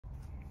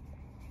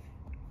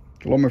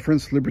Hello my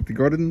friends, Liberty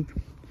Garden,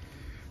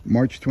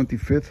 March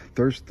 25th,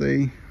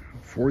 Thursday,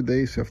 4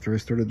 days after I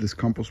started this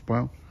compost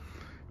pile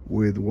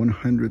with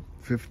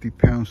 150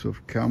 pounds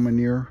of cow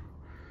manure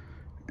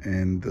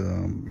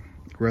and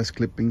grass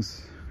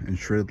clippings and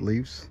shredded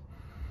leaves.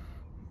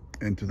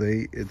 And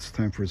today it's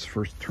time for its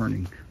first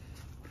turning.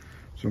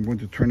 So I'm going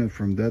to turn it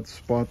from that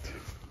spot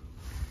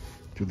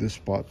to this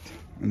spot,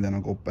 and then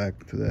I'll go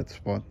back to that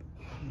spot,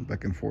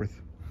 back and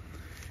forth.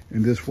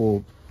 And this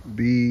will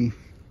be,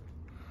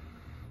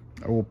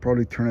 I will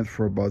probably turn it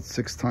for about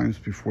 6 times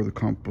before the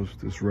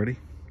compost is ready.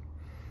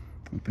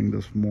 I think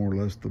that's more or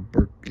less the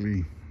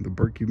Berkeley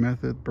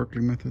method,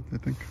 I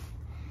think.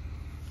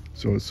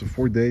 So it's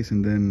 4 days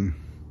and then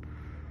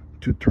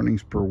 2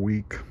 turnings per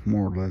week,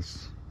 more or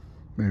less,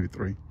 maybe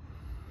 3.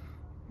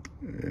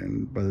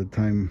 And by the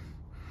time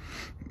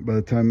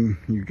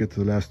you get to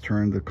the last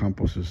turn, the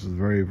compost is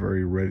very,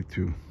 very ready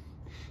to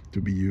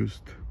be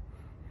used.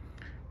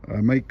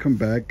 I might come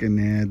back and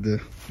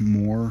add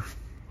more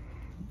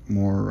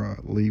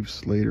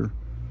leaves later,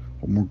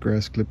 or more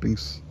grass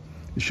clippings.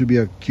 It should be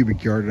a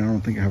cubic yard, and I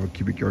don't think I have a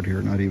cubic yard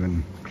here, not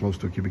even close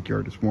to a cubic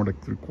yard. It's more like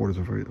 3/4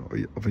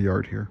 of a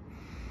yard here.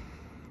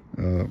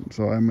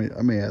 So I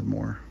may add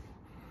more,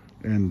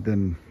 and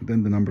then the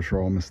numbers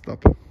are all messed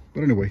up.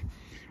 But anyway,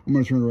 I'm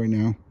gonna turn it right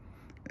now,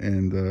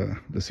 and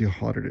let's see how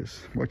hot it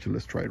is. Actually,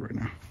 let's try it right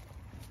now.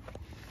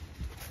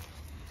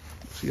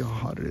 See how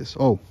hot it is.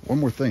 Oh,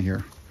 one more thing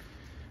here.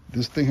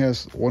 This thing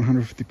has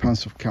 150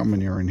 pounds of cow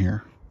manure in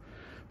here.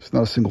 There's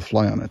not a single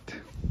fly on it.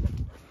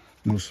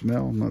 No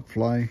smell, not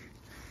fly.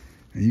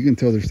 And you can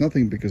tell there's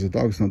nothing because the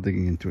dog's not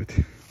digging into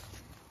it.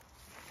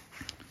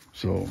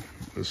 So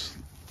let's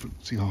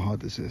see how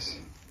hot this is.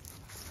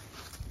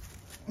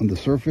 On the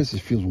surface, it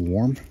feels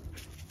warm.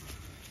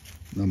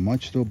 Not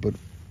much though, but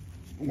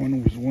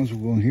once we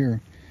go in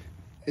here,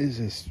 is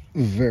this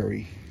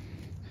very,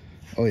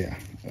 oh yeah.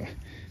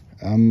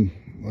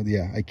 Well,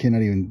 yeah, I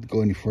cannot even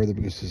go any further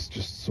because it's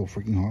just so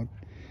freaking hot.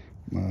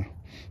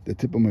 The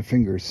tip of my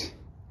fingers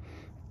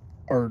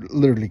are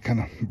literally kind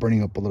of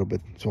burning up a little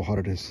bit, so hot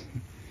it is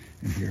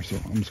in here. So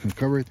I'm just gonna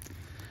cover it.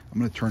 I'm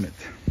gonna turn it.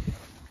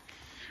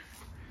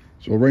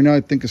 So right now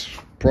I think it's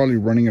probably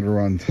running at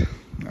around,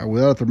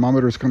 without a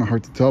thermometer it's kind of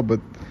hard to tell,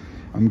 but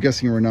I'm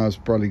guessing right now it's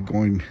probably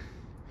going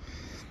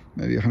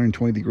maybe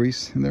 120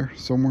 degrees in there,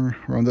 somewhere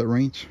around that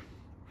range.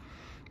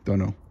 Don't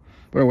know.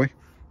 But anyway,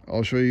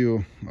 I'll show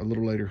you a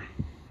little later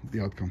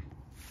the outcome.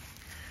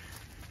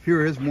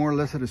 Here it is, more or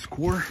less at its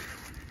core.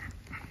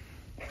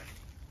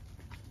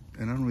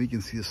 And I don't know if you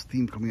can see the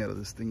steam coming out of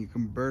this thing. You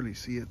can barely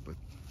see it, but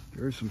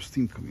there is some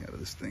steam coming out of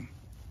this thing.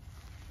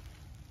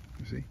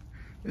 You see?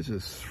 It's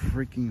just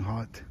freaking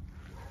hot.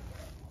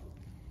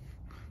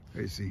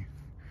 There you see.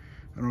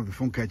 I don't know if the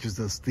phone catches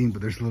the steam,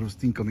 but there's a little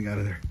steam coming out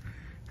of there.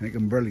 And I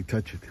can barely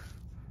touch it.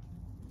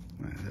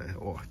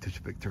 Oh, I touched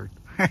a big turd.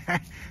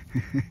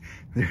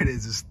 There it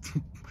is, just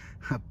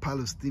a pile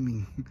of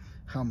steaming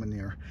cow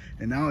manure.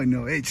 And now I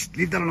know, hey,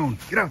 leave that alone,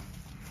 get out.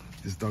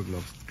 This dog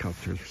loves cow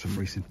turds for some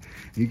reason.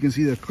 And you can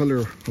see the color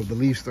of the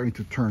leaves starting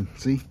to turn.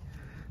 See?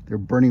 They're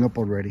burning up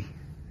already.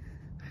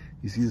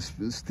 You see this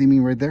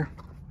steaming right there?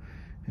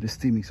 It is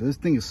steaming, so this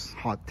thing is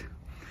hot.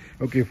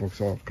 Okay, folks,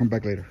 I'll come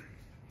back later.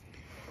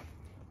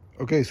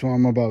 Okay, so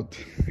I'm about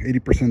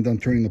 80% done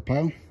turning the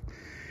pile.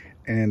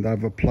 And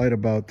I've applied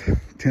about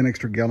 10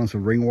 extra gallons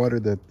of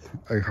rainwater that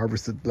I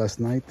harvested last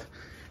night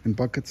in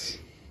buckets.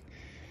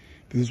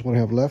 This is what I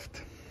have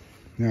left.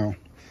 Now,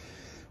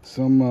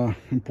 some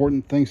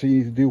important things that you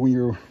need to do when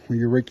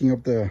you're raking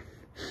up the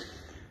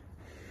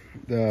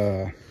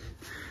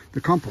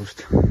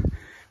compost.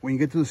 When you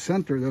get to the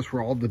center, that's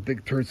where all the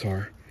big turds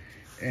are,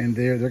 and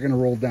they're gonna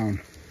roll down.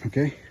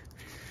 Okay,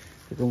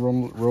 they're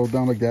gonna roll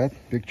down like that,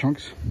 big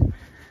chunks.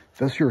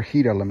 That's your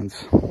heat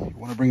elements. You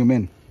want to bring them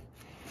in.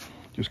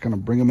 Just kind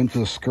of bring them into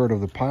the skirt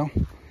of the pile.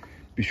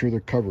 Be sure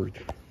they're covered.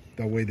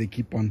 That way they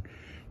keep on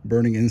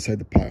burning inside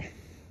the pile.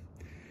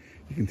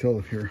 You can tell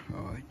it here.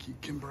 Oh, you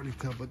can barely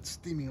tell, but it's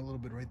steaming a little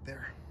bit right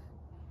there.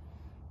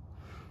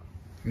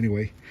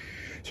 Anyway,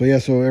 so yeah,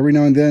 so every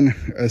now and then,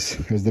 as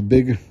the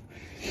big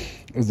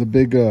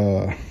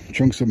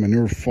chunks of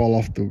manure fall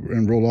off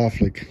and roll off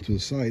like to the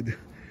side,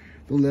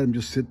 don't let them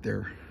just sit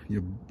there.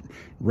 You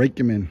rake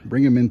them in,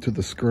 bring them into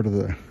the skirt of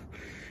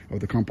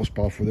the compost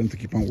pile for them to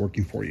keep on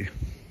working for you.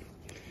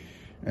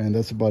 And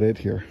that's about it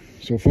here.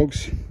 So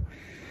folks,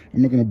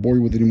 I'm not going to bore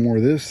you with any more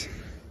of this.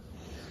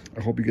 I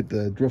hope you get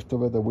the drift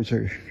of it. I wish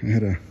I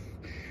had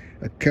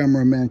a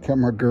cameraman,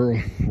 camera girl,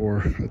 or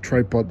a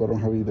tripod, but I don't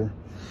have either.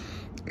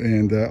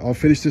 And I'll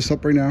finish this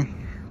up right now.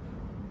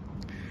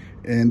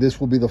 And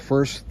this will be the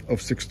first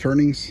of 6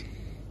 turnings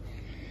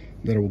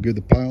that I will give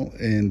the pile.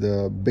 And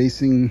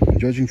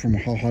judging from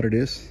how hot it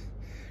is,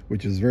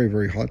 which is very,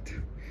 very hot,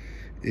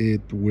 I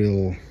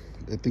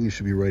think it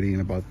should be ready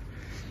in about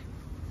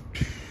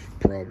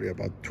probably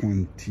about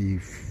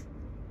 21,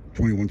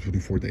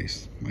 24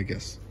 days, I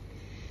guess.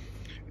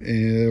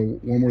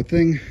 One more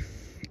thing,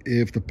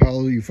 if the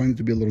pile you find it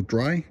to be a little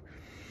dry,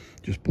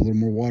 just put a little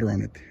more water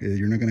on it.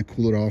 You're not going to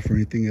cool it off or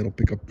anything. It'll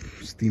pick up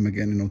steam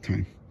again in no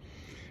time.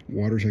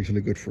 Water is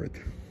actually good for it.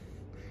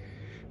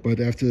 But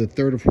after the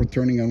third or fourth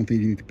turning, I don't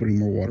think you need to put any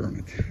more water on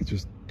it.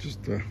 Just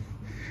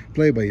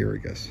play it by ear, I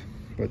guess.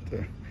 But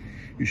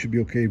you should be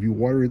okay if you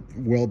water it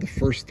well the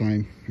first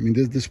time. I mean,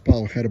 this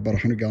pile had about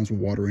 100 gallons of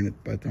water in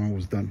it by the time I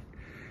was done.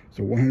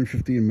 So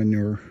 150 in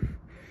manure,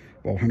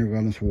 about 100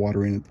 gallons of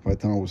water in it by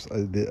the time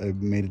I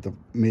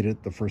made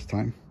it the first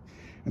time.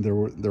 And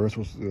the rest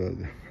was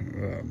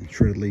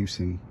shredded leaves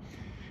and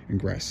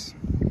grass.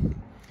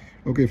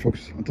 Okay,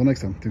 folks, until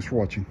next time, thanks for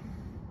watching.